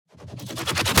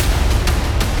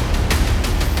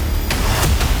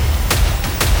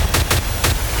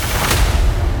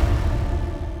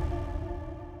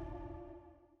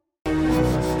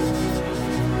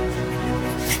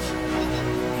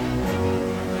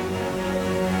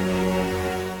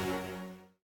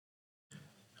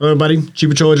Hello, everybody. Chief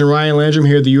Patrol Agent Ryan Landrum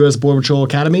here at the U.S. Border Patrol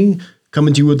Academy,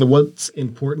 coming to you with the What's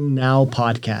Important Now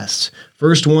podcast.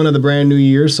 First one of the brand new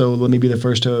year, so let me be the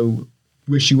first to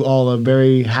wish you all a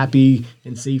very happy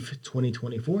and safe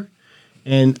 2024.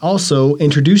 And also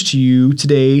introduce to you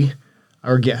today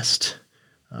our guest.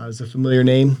 It's a familiar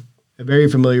name, a very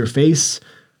familiar face,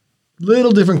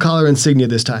 little different collar insignia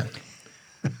this time.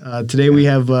 Today we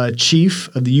have Chief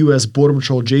of the U.S. Border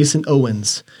Patrol, Jason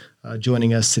Owens,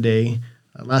 joining us today.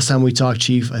 Last time we talked,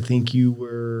 Chief, I think you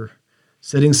were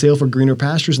setting sail for greener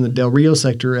pastures in the Del Rio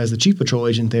sector as the Chief Patrol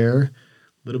Agent there. A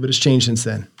little bit has changed since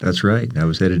then. That's right. I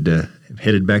was headed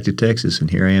back to Texas, and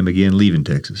here I am again leaving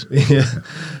Texas. Yeah.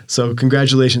 So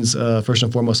congratulations, first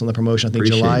and foremost, on the promotion. I think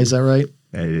Appreciate July, it. Is that right?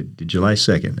 July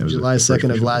 2nd. That was July the 2nd of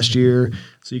official. last year.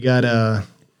 So you got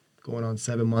going on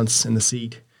 7 months in the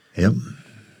seat. Yep.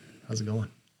 How's it going?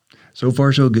 So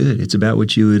far, so good. It's about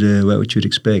what you would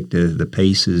expect. The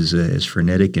pace is as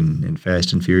frenetic and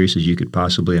fast and furious as you could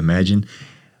possibly imagine,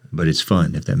 but it's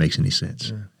fun, if that makes any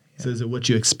sense. Yeah. So is it what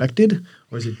you expected,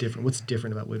 or is it different? What's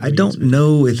different about what I don't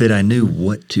know if I knew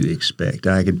what to expect.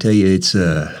 I can tell you it's,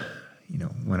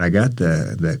 when I got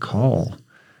the call,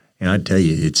 and I'd tell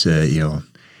you it's,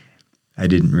 I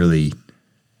didn't really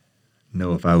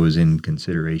know if I was in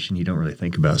consideration. You don't really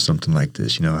think about something like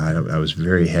this. I was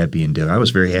very happy I was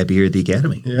very happy here at the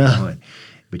Academy. Yeah.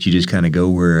 But you just kind of go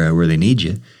where they need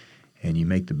you, and you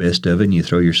make the best of it, and you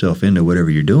throw yourself into whatever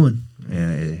you're doing,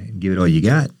 and give it all you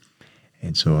got.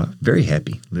 And so I'm very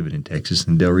happy living in Texas.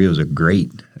 And Del Rio is a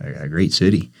great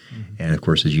city. Mm-hmm. And, of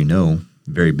course, as you know,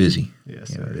 very busy.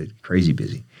 Yes, crazy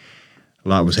busy. A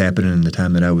lot was happening in the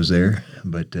time that I was there.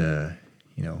 But,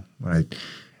 when I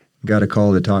got a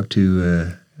call to talk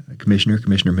to Commissioner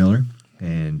Miller,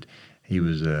 and he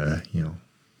was, I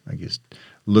guess,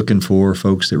 looking for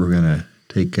folks that were going to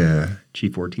take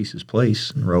Chief Ortiz's place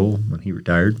and role when he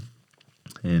retired.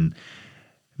 And I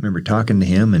remember talking to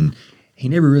him, and he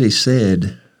never really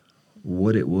said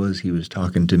what it was he was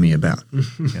talking to me about.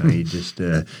 He just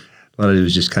a lot of it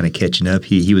was just kind of catching up.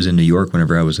 He was in New York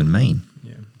whenever I was in Maine,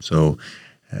 so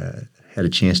had a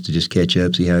chance to just catch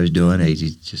up, see how he was doing.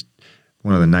 He's just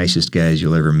one of the nicest guys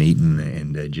you'll ever meet,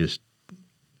 and just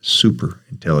super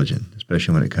intelligent,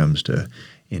 especially when it comes to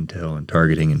intel and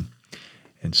targeting,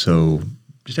 and so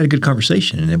just had a good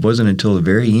conversation. And it wasn't until the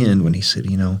very end when he said,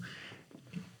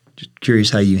 just curious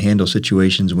how you handle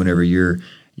situations whenever your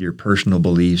personal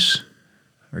beliefs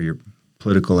or your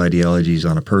political ideologies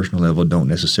on a personal level don't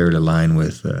necessarily align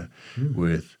with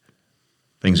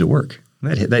things at work.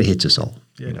 That hits us all.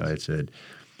 Yeah,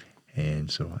 And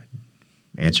so I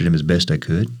answered him as best I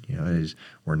could.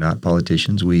 We're not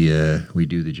politicians. We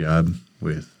do the job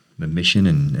with the mission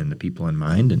and the people in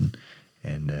mind,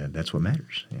 and that's what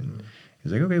matters. And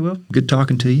he's like, okay, well, good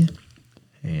talking to you.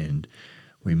 And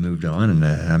we moved on, and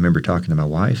I remember talking to my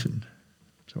wife, and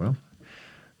so, well,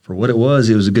 for what it was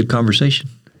a good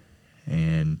conversation.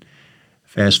 And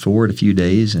fast forward a few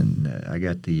days, and I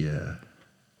got the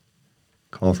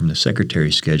call from the secretary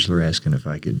scheduler asking if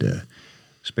I could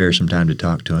spare some time to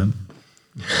talk to him.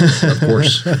 Of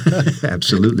course,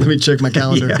 absolutely. Let me check my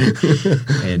calendar. Yeah.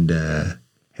 And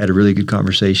had a really good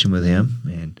conversation with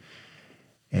him,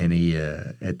 and he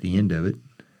at the end of it,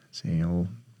 saying,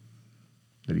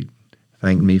 that he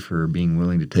thanked me for being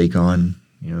willing to take on,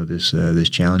 this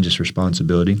challenge, this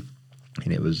responsibility.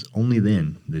 And it was only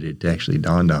then that it actually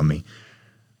dawned on me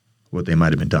what they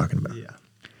might have been talking about. Yeah.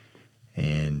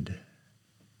 And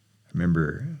I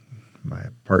remember my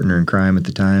partner in crime at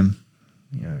the time,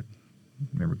 I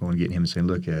remember going to get him and saying,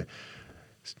 look,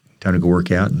 it's time to go work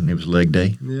out, and it was leg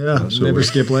day. Yeah, so never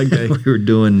skip leg day. We were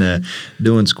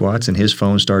doing squats, and his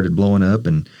phone started blowing up,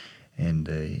 and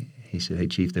he said, "Hey,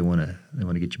 Chief, they want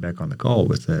to get you back on the call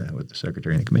with the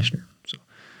secretary and the commissioner." So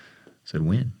I said,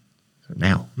 "When?" I said,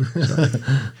 "Now."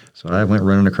 So I went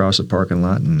running across the parking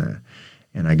lot, and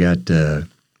I got to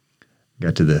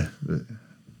the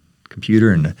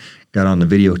computer and got on the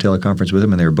video teleconference with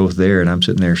them, and they were both there, and I'm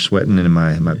sitting there sweating in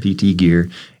my PT gear,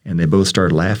 and they both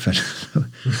started laughing.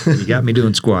 You got me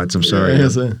doing squats. I'm sorry.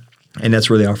 Yes, and that's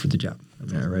where they offered the job,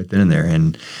 right then and there.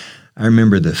 And I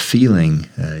remember the feeling.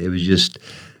 It was just.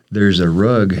 There's a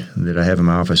rug that I have in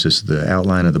my office. It's the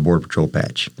outline of the Border Patrol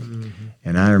patch. Mm-hmm.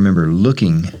 And I remember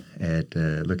looking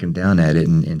down at it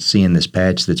and seeing this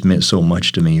patch that's meant so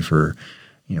much to me for,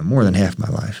 more than half my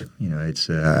life. It's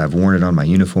I've worn it on my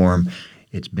uniform.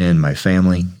 It's been my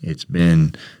family. It's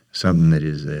been something that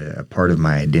is a part of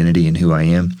my identity and who I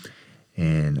am.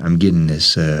 And I'm getting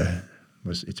this,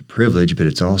 it's a privilege, but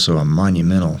it's also a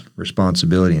monumental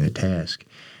responsibility and a task.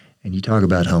 And you talk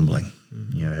about humbling.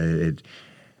 Mm-hmm.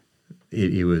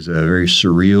 it was a very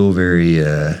surreal, very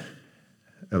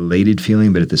elated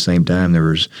feeling, but at the same time, there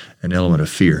was an element of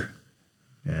fear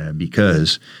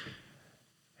because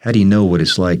how do you know what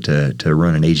it's like to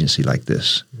run an agency like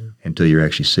this until you're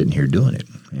actually sitting here doing it?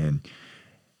 And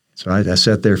so I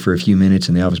sat there for a few minutes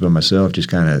in the office by myself, just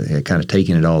kind of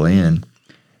taking it all in,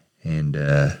 and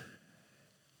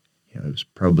it was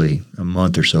probably a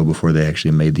month or so before they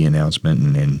actually made the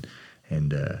announcement and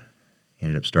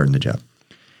ended up starting the job.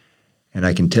 And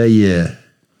I can tell you,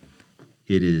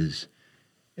 it is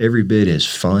every bit as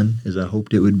fun as I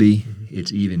hoped it would be. Mm-hmm.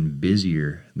 It's even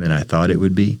busier than I thought it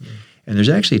would be. Mm-hmm. And there's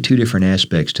actually two different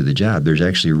aspects to the job. There's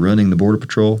actually running the Border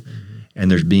Patrol,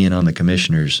 and there's being on the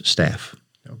commissioner's staff.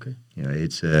 Okay.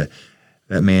 It's that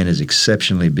man is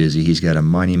exceptionally busy. He's got a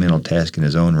monumental task in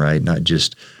his own right, not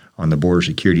just on the border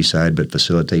security side, but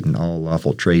facilitating all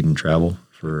lawful trade and travel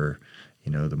for,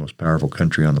 the most powerful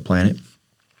country on the planet.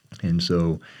 And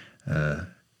so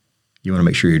you want to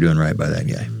make sure you're doing right by that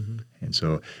guy. Mm-hmm. And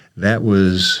so that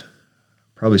was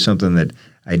probably something that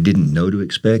I didn't know to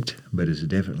expect, but is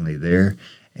definitely there.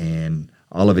 And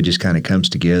all of it just kind of comes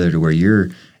together to where you're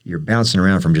bouncing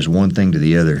around from just one thing to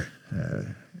the other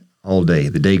all day.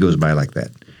 The day goes by like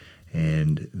that.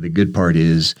 And the good part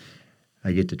is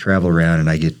I get to travel around and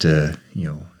I get to,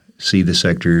 see the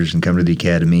sectors and come to the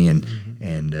academy, and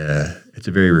it's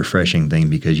a very refreshing thing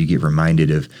because you get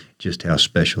reminded of just how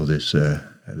special this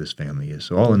family is.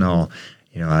 So all in all,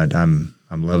 I'm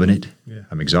loving it. Yeah.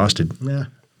 I'm exhausted. Yeah,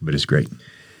 but it's great.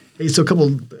 Hey, so a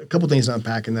couple things to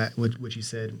unpack in that what you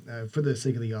said. For the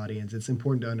sake of the audience, it's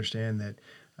important to understand that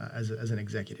as an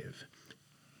executive,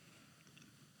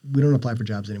 we don't apply for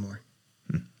jobs anymore,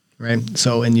 right?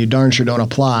 So, and you darn sure don't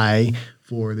apply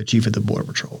for the chief of the Border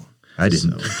Patrol. I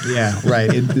didn't. So, yeah, right.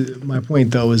 My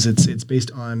point, though, is it's based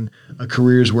on a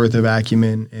career's worth of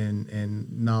acumen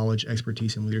and knowledge,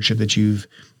 expertise, and leadership that you've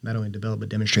not only developed but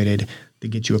demonstrated to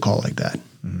get you a call like that.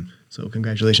 Mm-hmm. So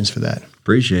congratulations for that.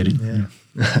 Appreciate it. Yeah.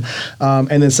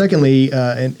 And then secondly,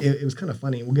 and it was kind of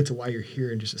funny, we'll get to why you're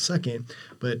here in just a second,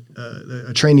 but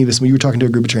a trainee we were talking to a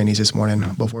group of trainees this morning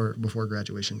before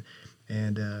graduation,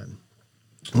 and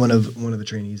one of the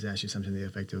trainees asked you something to the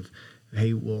effect of,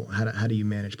 hey, well, how do you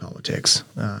manage politics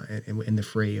in the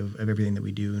fray of everything that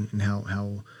we do, and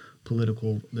how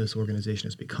political this organization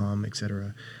has become, et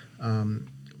cetera.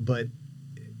 But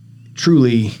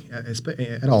truly,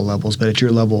 at all levels, but at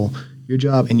your level, your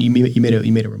job, and you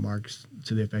made a remark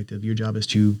to the effect of your job is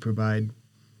to provide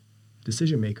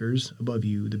decision makers above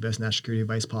you the best national security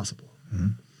advice possible,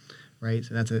 right?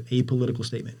 So that's an apolitical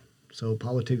statement. So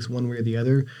politics, one way or the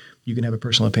other, you can have a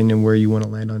personal opinion where you want to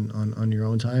land on your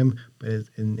own time, but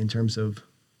in terms of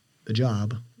the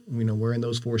job, we're in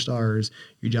those 4 stars.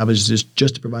 Your job is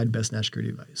just to provide best national security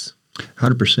advice.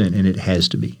 100%, and it has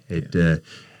to be.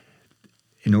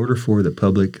 In order for the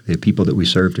public, the people that we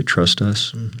serve, to trust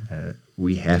us,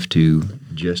 we have to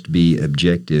just be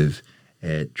objective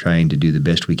at trying to do the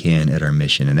best we can at our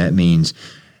mission. And that means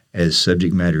as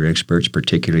subject matter experts,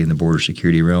 particularly in the border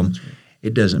security realm,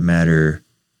 it doesn't matter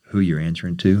who you're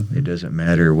answering to. It doesn't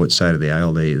matter what side of the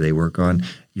aisle they work on.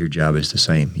 Your job is the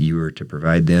same. You are to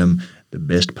provide them the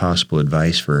best possible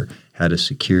advice for how to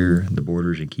secure the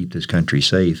borders and keep this country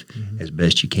safe as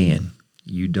best you can.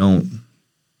 You don't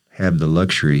have the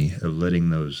luxury of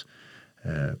letting those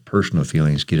personal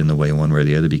feelings get in the way one way or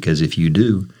the other, because if you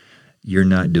do, you're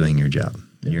not doing your job.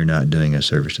 Yeah. You're not doing a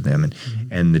service to them.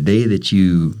 And the day that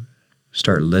you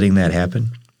start letting that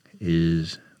happen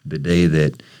is the day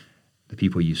that the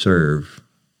people you serve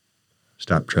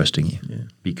stop trusting you,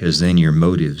 because then your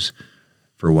motives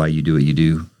for why you do what you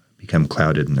do become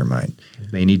clouded in their mind. Yeah.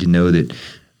 They need to know that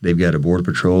they've got a Border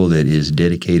Patrol that is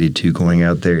dedicated to going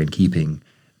out there and keeping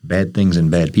bad things and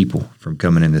bad people from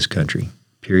coming in this country.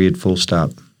 Period, full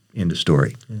stop, end of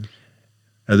story. Yeah.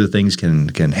 Other things can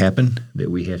happen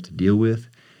that we have to deal with,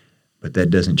 but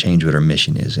that doesn't change what our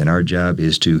mission is. And our job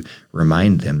is to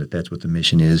remind them that that's what the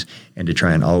mission is, and to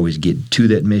try and always get to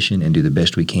that mission and do the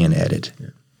best we can at it. Yeah.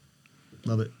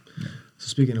 Love it. Yeah. So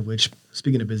speaking of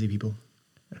speaking of busy people,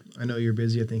 I know you're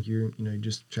busy. I think you're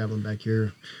just traveling back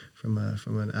here from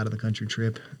an out of the country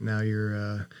trip. Now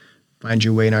you're find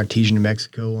your way in Artesia, New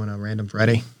Mexico on a random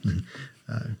Friday.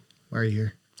 Why are you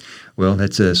here? Well,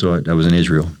 that's so I was in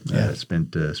Israel. Yeah.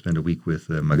 Spent a week with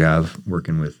Magav,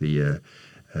 working with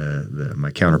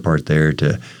my counterpart there.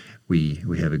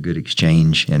 We have a good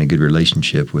exchange and a good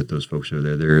relationship with those folks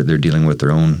over there. They're dealing with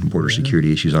their own border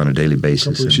security issues on a daily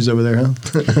basis. Couple issues over there, huh?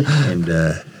 And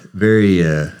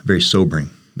very sobering,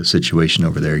 the situation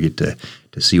over there. Get to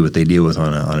see what they deal with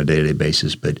on a day-to-day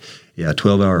basis. But yeah, a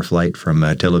 12-hour flight from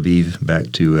Tel Aviv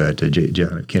back to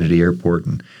John F. Kennedy Airport,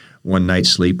 and one night's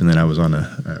sleep, and then I was on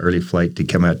a early flight to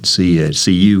come out and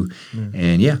see you.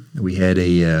 And we had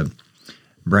a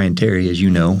Brian Terry, as you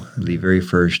know, the very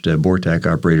first BORTAC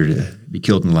operator to be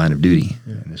killed in the line of duty.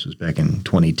 And this was back in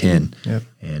 2010. Yep.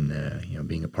 And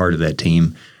being a part of that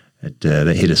team,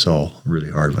 that hit us all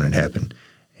really hard when it happened.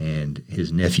 And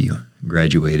his nephew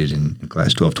graduated in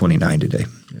class 1229 today.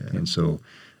 Yeah. And so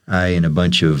I and a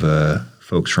bunch of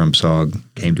folks from SOG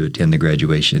came to attend the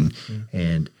graduation,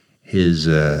 and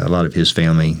a lot of his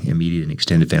family, immediate and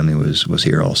extended family, was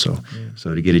here also. Yeah.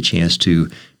 So to get a chance to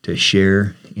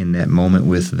share in that moment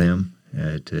with them,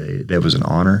 that was an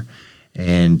honor,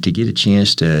 and to get a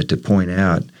chance to point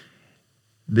out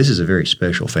this is a very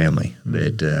special family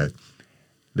that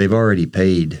they've already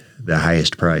paid the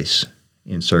highest price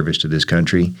in service to this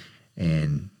country,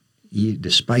 and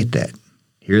despite that,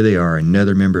 here they are,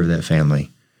 another member of that family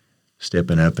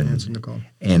stepping up, and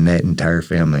that entire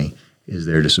family is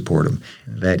there to support them.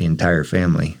 Yeah. That entire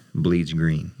family bleeds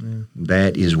green. Yeah.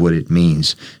 That is what it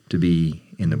means to be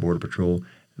in the Border Patrol.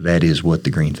 That is what the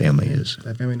Green family is.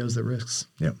 That family knows the risks.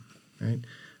 Yep. Right.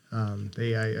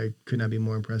 I could not be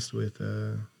more impressed with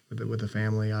the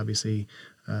family. Obviously,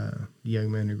 the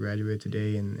young men who graduated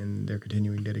today and their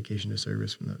continuing dedication to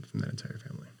service from that entire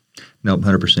family. No,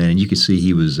 100%. And you could see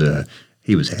he was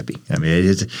happy. I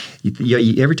mean,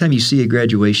 every time you see a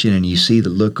graduation and you see the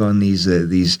look on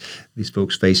these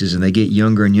folks' faces, and they get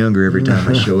younger and younger every time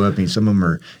I show up. I mean, some of them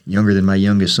are younger than my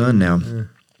youngest son now,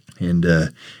 and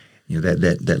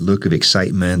that look of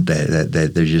excitement,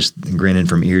 that they're just grinning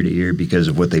from ear to ear because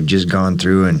of what they've just gone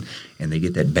through, and they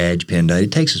get that badge pinned out.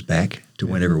 It takes us back to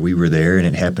whenever we were there, and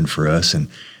it happened for us, and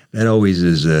that always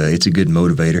is. It's a good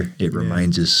motivator. It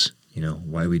reminds us,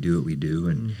 why we do what we do,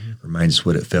 and reminds us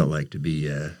what it felt like to be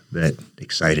that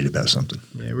excited about something.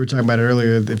 Yeah, we were talking about it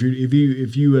earlier.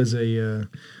 If you as a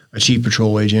chief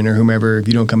patrol agent or whomever, if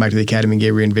you don't come back to the academy and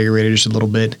get reinvigorated just a little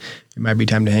bit, it might be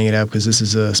time to hang it up, because this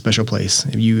is a special place.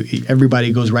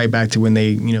 Everybody goes right back to when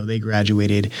they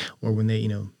graduated, or when they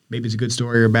maybe it's a good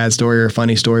story or a bad story or a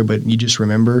funny story, but you just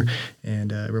remember,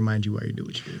 and it reminds you why you do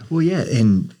what you do. Well, yeah,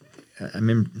 and I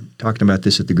remember talking about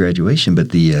this at the graduation,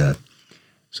 but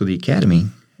so the academy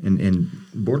and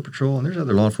Border Patrol, and there's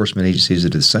other law enforcement agencies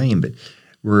that are the same, but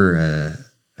we're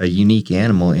a unique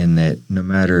animal in that no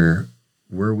matter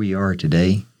where we are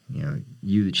today,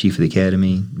 you, the chief of the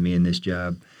academy, me in this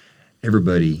job,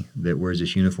 everybody that wears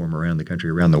this uniform around the country,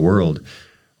 around the world,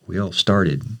 we all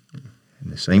started in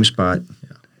the same spot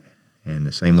and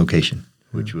the same location,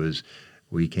 which was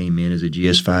we came in as a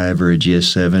GS5 or a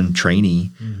GS7 trainee.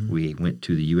 We went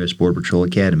to the U.S. Border Patrol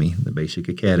Academy, the basic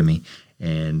academy,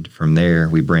 and from there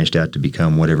we branched out to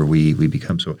become whatever we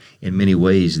become. So in many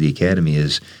ways, the academy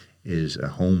is a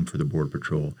home for the Border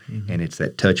Patrol, and it's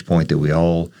that touch point that we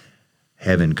all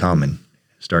have in common,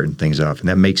 starting things off, and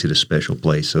that makes it a special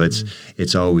place. So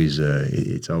it's always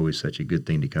such a good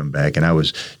thing to come back. And I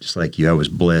was just like you, I was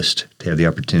blessed to have the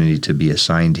opportunity to be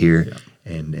assigned here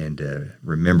and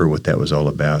remember what that was all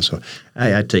about. So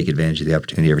I take advantage of the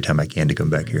opportunity every time I can to come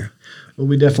back here. Well,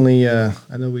 we definitely, I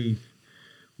know we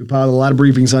piled a lot of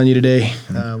briefings on you today.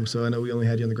 So I know we only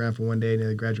had you on the ground for one day and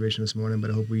the graduation this morning, but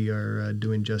I hope we are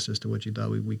doing justice to what you thought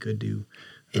we could do.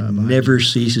 It never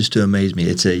ceases to amaze me.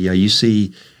 It's you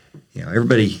see,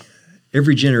 everybody,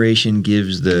 every generation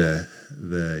gives the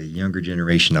younger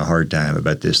generation a hard time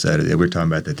about this, that. We're talking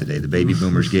about that today. The baby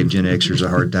boomers gave Gen Xers a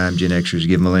hard time. Gen Xers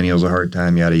give millennials a hard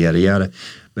time, yada, yada, yada.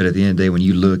 But at the end of the day, when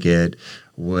you look at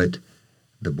what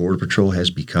the Border Patrol has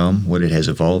become, what it has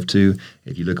evolved to,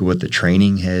 if you look at what the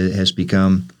training has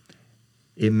become,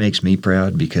 it makes me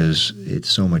proud because it's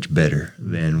so much better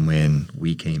than when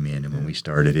we came in and when we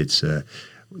started. It's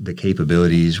the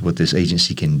capabilities, what this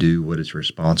agency can do, what it's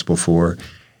responsible for,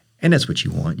 and that's what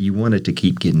you want. You want it to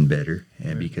keep getting better,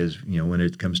 and because when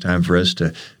it comes time for us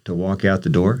to walk out the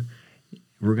door,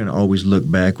 we're going to always look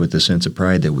back with a sense of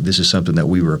pride that this is something that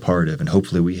we were a part of, and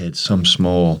hopefully we had some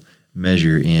small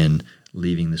measure in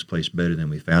leaving this place better than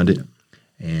we found it.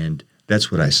 And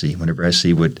that's what I see whenever I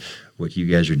see what you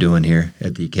guys are doing here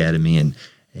at the academy, and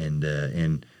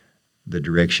the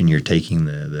direction you're taking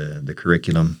the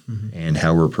curriculum, and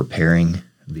how we're preparing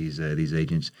these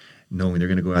agents, knowing they're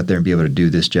going to go out there and be able to do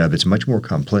this job. It's much more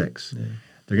complex. Yeah.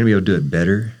 They're going to be able to do it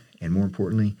better, and more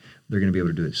importantly, they're going to be able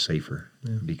to do it safer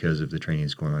because of the training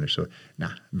that's going on there. So,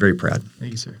 very proud.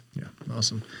 Thank you, sir. Yeah,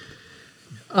 awesome.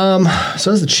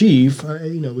 So as the chief, we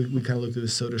kind of looked at the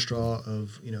soda straw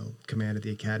of command at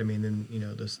the academy, and then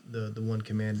the one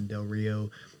command in Del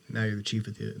Rio. Now you're the chief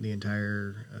of the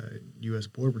entire U.S.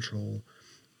 Border Patrol.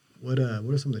 What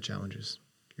are some of the challenges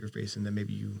you're facing that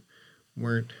maybe you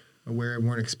weren't aware of,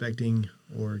 weren't expecting,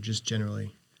 or just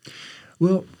generally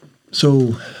Well,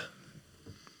 so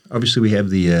obviously we have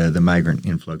the migrant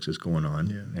influx that's going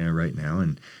on right now,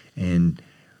 and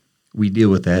we deal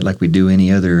with that like we do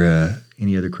any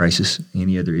other crisis,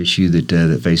 any other issue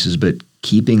that faces. But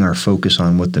keeping our focus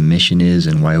on what the mission is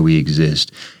and why we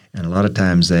exist, and a lot of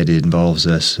times that involves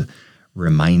us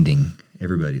reminding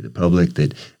everybody, the public,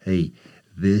 that hey,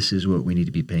 this is what we need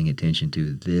to be paying attention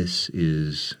to. This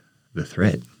is the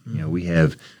threat. Mm-hmm. You know, we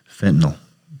have fentanyl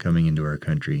coming into our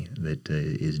country that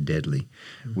is deadly.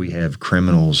 Mm-hmm. We have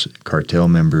criminals, cartel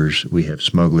members, we have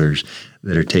smugglers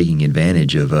that are taking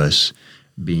advantage of us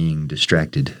being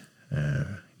distracted,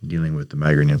 dealing with the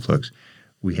migrant influx.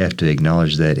 We have to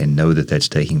acknowledge that and know that that's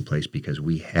taking place, because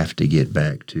we have to get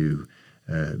back to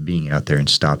being out there and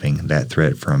stopping that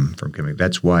threat from coming.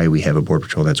 That's why we have a Border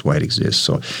Patrol. That's why it exists.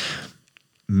 So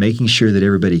making sure that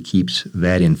everybody keeps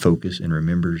that in focus and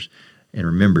remembers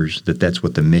that that's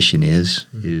what the mission is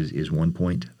one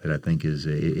point that I think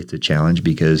it's a challenge,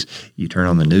 because you turn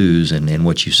on the news and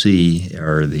what you see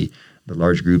are the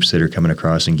large groups that are coming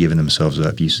across and giving themselves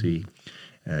up. You see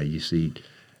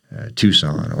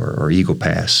Tucson or Eagle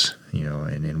Pass, you know,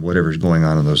 and whatever's going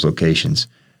on in those locations.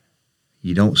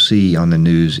 You don't see on the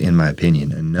news, in my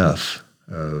opinion, enough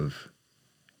of,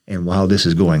 and while this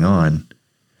is going on,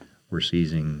 we're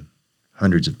seizing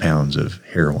hundreds of pounds of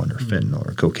heroin or fentanyl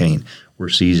or cocaine. We're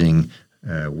seizing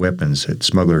weapons that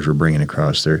smugglers are bringing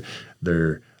across.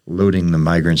 They're loading the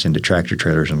migrants into tractor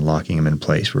trailers and locking them in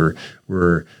place. We're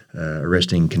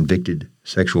arresting convicted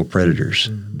sexual predators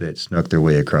that snuck their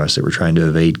way across, that were trying to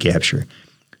evade capture.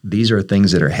 These are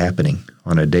things that are happening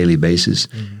on a daily basis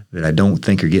that I don't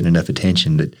think are getting enough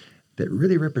attention, that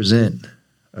really represent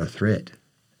a threat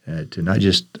to not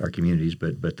just our communities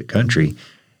but the country.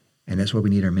 And that's why we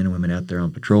need our men and women out there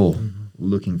on patrol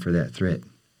looking for that threat.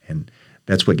 And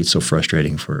that's what gets so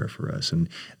frustrating for us. And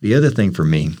the other thing for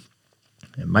me,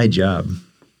 my job,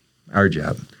 our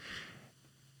job,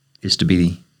 is to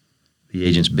be the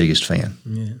agent's biggest fan.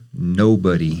 Yeah.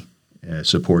 Nobody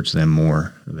supports them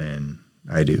more than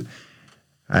I do.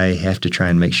 I have to try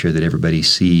and make sure that everybody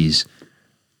sees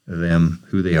them,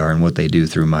 who they are, and what they do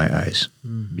through my eyes.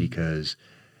 Because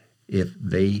if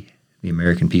the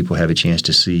American people, have a chance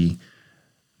to see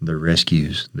the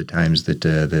rescues, the times that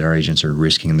our agents are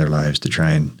risking their lives to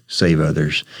try and save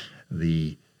others,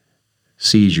 the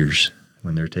seizures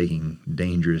when they're taking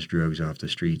dangerous drugs off the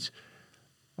streets,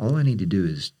 all I need to do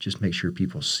is just make sure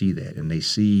people see that, and they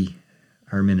see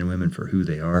our men and women for who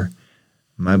they are.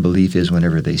 My belief is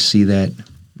whenever they see that,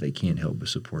 they can't help but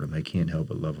support them. They can't help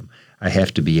but love them. I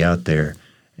have to be out there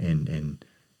and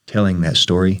telling that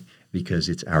story, because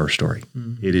it's our story.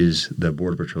 It is the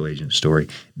Border Patrol agent's story.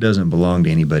 It doesn't belong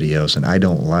to anybody else. And I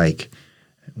don't like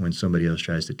when somebody else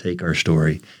tries to take our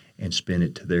story and spin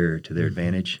it to their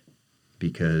advantage,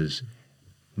 because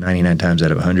 99 times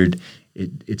out of 100,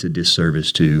 it's a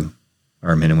disservice to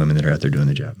our men and women that are out there doing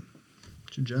the job.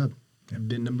 It's your job.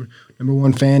 Been number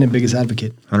one fan and biggest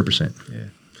advocate. 100%. Yeah.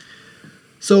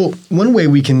 So one way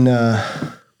we can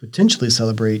potentially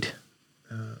celebrate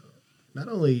not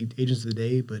only Agents of the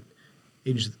Day, but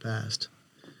Agents of the Past.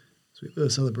 So we have a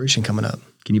celebration coming up.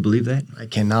 Can you believe that? I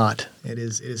cannot. It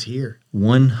is here.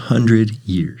 100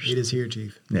 years. It is here,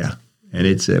 Chief. Yeah. And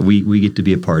it's we get to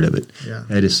be a part of it. Yeah.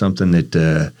 That is something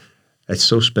that's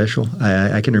so special.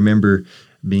 I can remember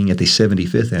being at the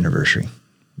 75th anniversary.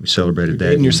 We celebrated that.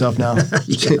 Dating yourself now.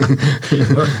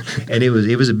 And it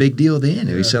was a big deal then.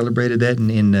 Yeah. We celebrated that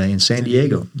in San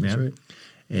Diego. That's right.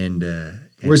 And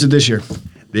where's it this year?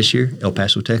 This year, El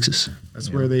Paso, Texas. That's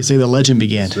where they say the legend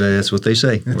began. So that's what they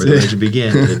say, where the legend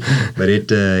began. But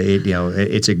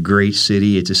it's a great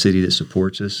city. It's a city that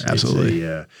supports us. Absolutely.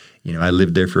 I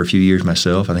lived there for a few years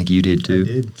myself. I think you did too.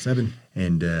 I did, 7.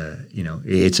 And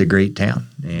it's a great town,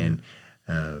 and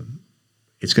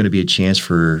it's going to be a chance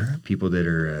for people that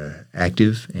are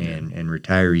active and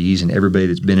retirees and everybody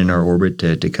that's been in our orbit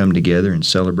to come together and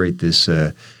celebrate this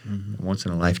once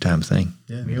in a lifetime thing.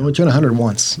 Yeah, we only turn 100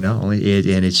 once. No, and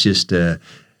it's just to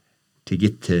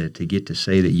get to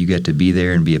say that you got to be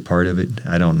there and be a part of it.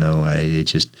 I don't know.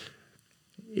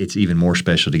 It's even more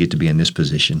special to get to be in this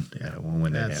position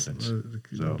when that happens.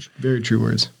 So very true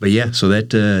words. But yeah, so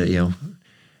that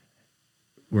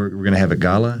we're going to have a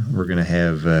gala. We're going to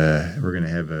have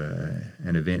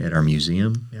an event at our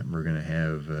museum. Yep. We're going to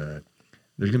have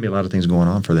there's going to be a lot of things going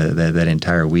on for that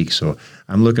entire week. So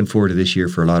I'm looking forward to this year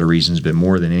for a lot of reasons, but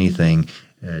more than anything,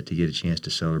 to get a chance to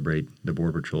celebrate the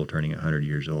Border Patrol turning 100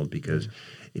 years old. Because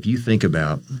if you think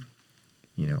about,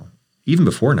 even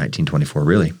before 1924,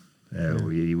 really,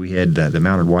 we had the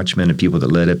mounted watchmen and people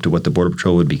that led up to what the Border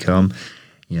Patrol would become.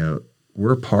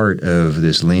 we're part of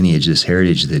this lineage, this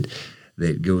heritage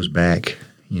that goes back,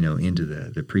 into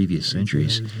the previous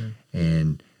centuries,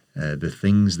 and the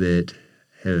things that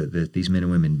these men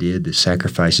and women did, the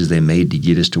sacrifices they made to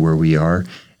get us to where we are,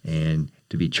 and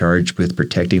to be charged with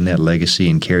protecting that legacy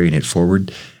and carrying it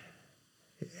forward.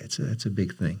 It's a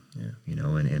big thing,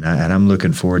 and I'm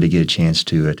looking forward to get a chance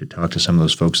to talk to some of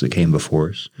those folks that came before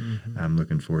us. Mm-hmm. I'm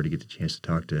looking forward to get the chance to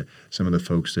talk to some of the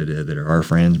folks that are our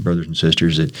friends, brothers and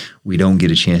sisters that we don't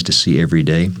get a chance to see every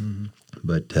day. Mm-hmm.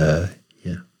 But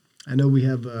I know we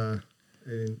have.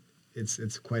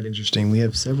 It's quite interesting. We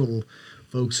have several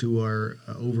folks who are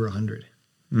over 100.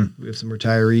 Mm. We have some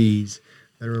retirees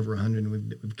that are over 100, and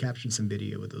we've captured some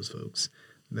video with those folks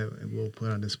that we'll put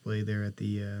on display there at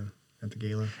the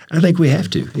gala. I think we have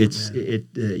to.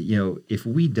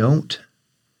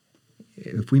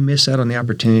 If we miss out on the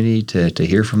opportunity to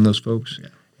hear from those folks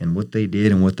and what they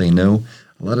did and what they know,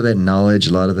 a lot of that knowledge,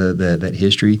 a lot of that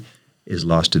history is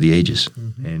lost to the ages.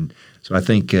 Mm-hmm. And so I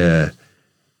think the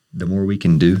more we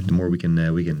can do, the more we can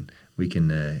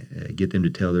get them to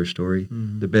tell their story,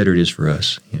 mm-hmm. the better it is for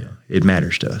us. It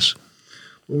matters to us.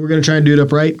 Well, we're going to try and do it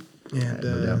upright.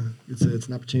 And it's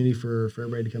an opportunity for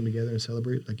everybody to come together and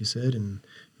celebrate, like you said, and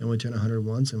you only turn 100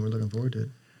 once, and we're looking forward to it.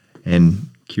 And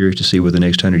curious to see what the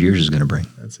next 100 years is going to bring.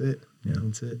 That's it. Yeah.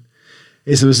 That's it.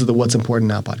 Hey, so this is the What's Important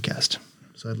Now podcast.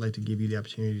 So I'd like to give you the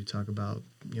opportunity to talk about,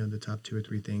 the top 2 or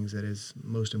 3 things that is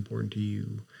most important to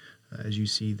you as you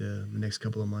see the next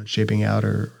couple of months shaping out,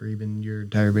 or even your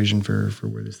entire vision for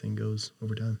where this thing goes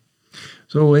over time.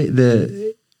 So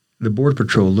the Border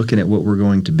Patrol, looking at what we're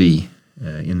going to be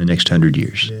in the next 100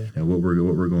 years, what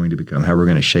we're going to become, how we're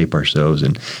going to shape ourselves,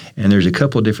 and there's a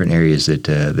couple of different areas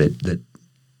that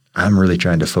I'm really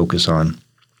trying to focus on.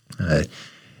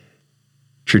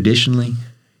 Traditionally,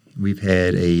 we've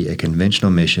had a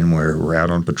conventional mission where we're out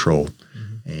on patrol,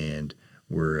 mm-hmm. and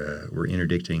we're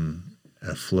interdicting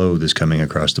a flow that's coming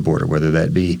across the border, whether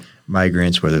that be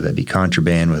migrants, whether that be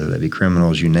contraband, whether that be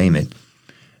criminals, you name it.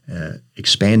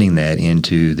 Expanding that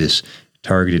into this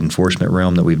targeted enforcement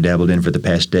realm that we've dabbled in for the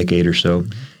past decade or so,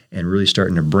 mm-hmm. and really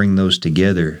starting to bring those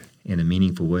together in a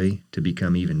meaningful way to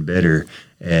become even better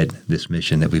at this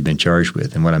mission that we've been charged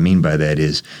with. And what I mean by that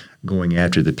is going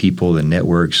after the people, the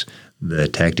networks, the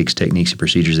tactics, techniques, and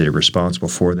procedures that are responsible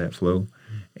for that flow,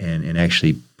 mm-hmm. and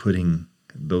actually putting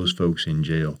those folks in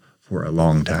jail for a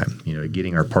long time.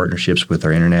 Getting our partnerships with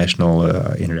our international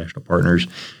partners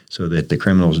so that the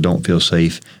criminals don't feel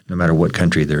safe no matter what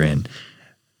country they're in.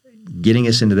 Getting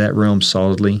us into that realm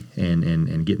solidly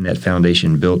and getting that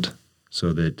foundation built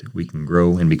so that we can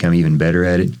grow and become even better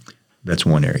at it, that's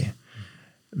one area.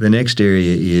 The next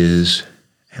area is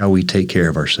how we take care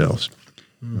of ourselves.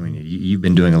 Mm. I mean, you've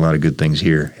been doing a lot of good things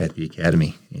here at the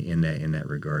Academy in that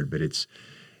regard, but it's,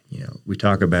 we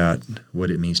talk about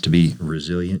what it means to be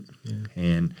resilient,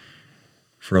 and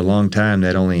for a long time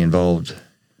that only involved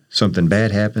something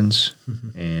bad happens,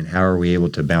 mm-hmm. and how are we able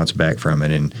to bounce back from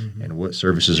it, and, mm-hmm. and what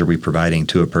services are we providing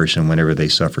to a person whenever they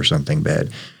suffer something bad,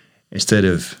 instead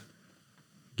of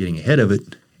getting ahead of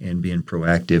it and being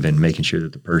proactive and making sure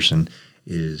that the person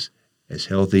is as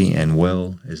healthy and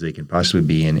well as they can possibly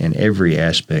be in every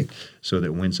aspect, so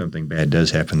that when something bad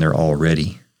does happen, they're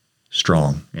already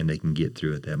strong and they can get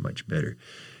through it that much better.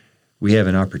 We have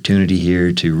an opportunity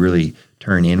here to really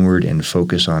turn inward and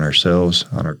focus on ourselves,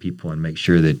 on our people, and make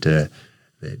sure that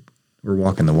that we're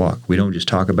walking the walk. We don't just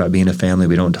talk about being a family.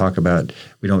 We don't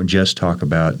just talk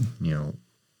about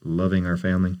loving our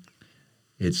family.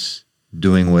 It's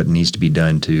doing what needs to be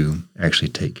done to actually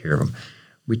take care of them.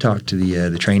 We talked to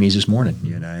the trainees this morning,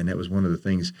 you and I, and that was one of the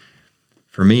things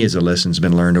for me as a lesson's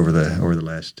been learned over the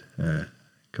last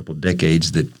couple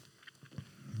decades, that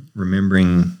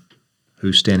remembering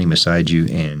who's standing beside you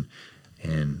and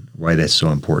why that's so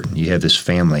important. You have this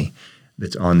family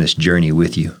that's on this journey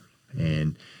with you,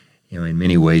 and in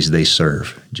many ways they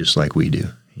serve just like we do.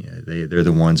 They're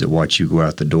the ones that watch you go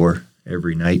out the door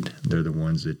every night. They're the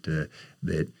ones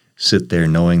that sit there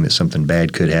knowing that something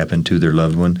bad could happen to their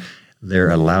loved one.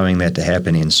 They're allowing that to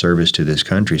happen in service to this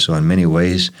country. So in many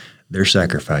ways, their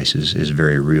sacrifice is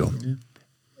very real. Yeah.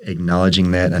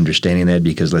 Acknowledging that, understanding that,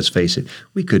 because let's face it,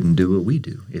 we couldn't do what we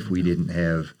do if we didn't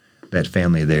have that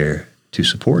family there to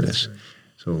support us. Right.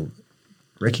 So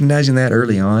recognizing that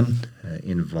early on,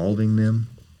 involving them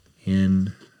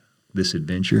in this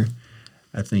adventure,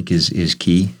 I think is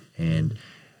key. And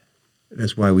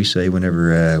that's why we say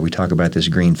whenever we talk about this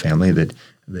green family that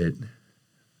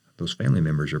those family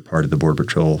members are part of the Border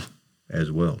Patrol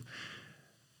as well.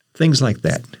 Things like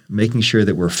that, making sure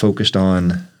that we're focused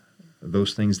on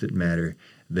those things that matter,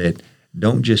 that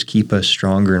don't just keep us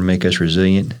stronger and make us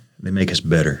resilient, they make us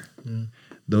better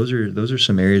Those are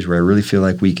some areas where I really feel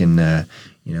like we can,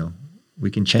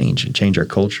 we can change our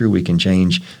culture. We can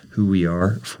change who we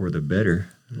are for the better,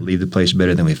 leave the place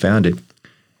better than we found it.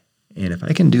 And if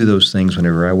I can do those things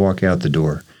whenever I walk out the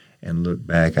door and look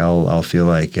back, I'll feel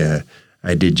like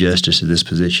I did justice to this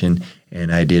position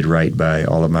and I did right by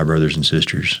all of my brothers and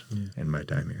sisters in my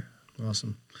time here.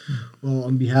 Awesome. Well,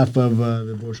 on behalf of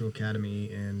the Border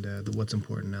Academy and the What's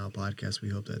Important Now podcast, we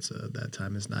hope that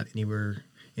time is not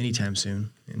anytime soon,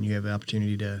 and you have an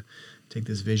opportunity to take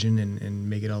this vision and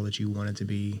make it all that you want it to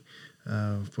be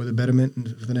for the betterment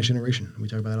and for the next generation. We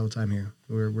talk about it all the time here.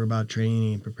 We're about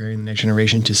training and preparing the next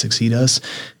generation to succeed us.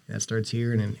 And that starts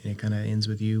here, and it kind of ends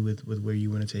with you with where you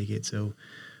want to take it. So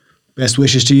best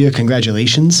wishes to you.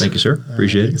 Congratulations. Thank you, sir.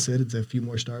 Appreciate it. Like I said, it's a few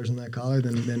more stars on that collar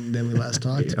than we last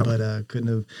talked, but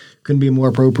couldn't be more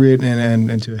appropriate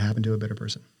and to happen to a better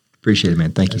person. Appreciate it,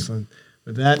 man. Thank Excellent.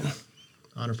 With that,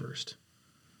 honor first.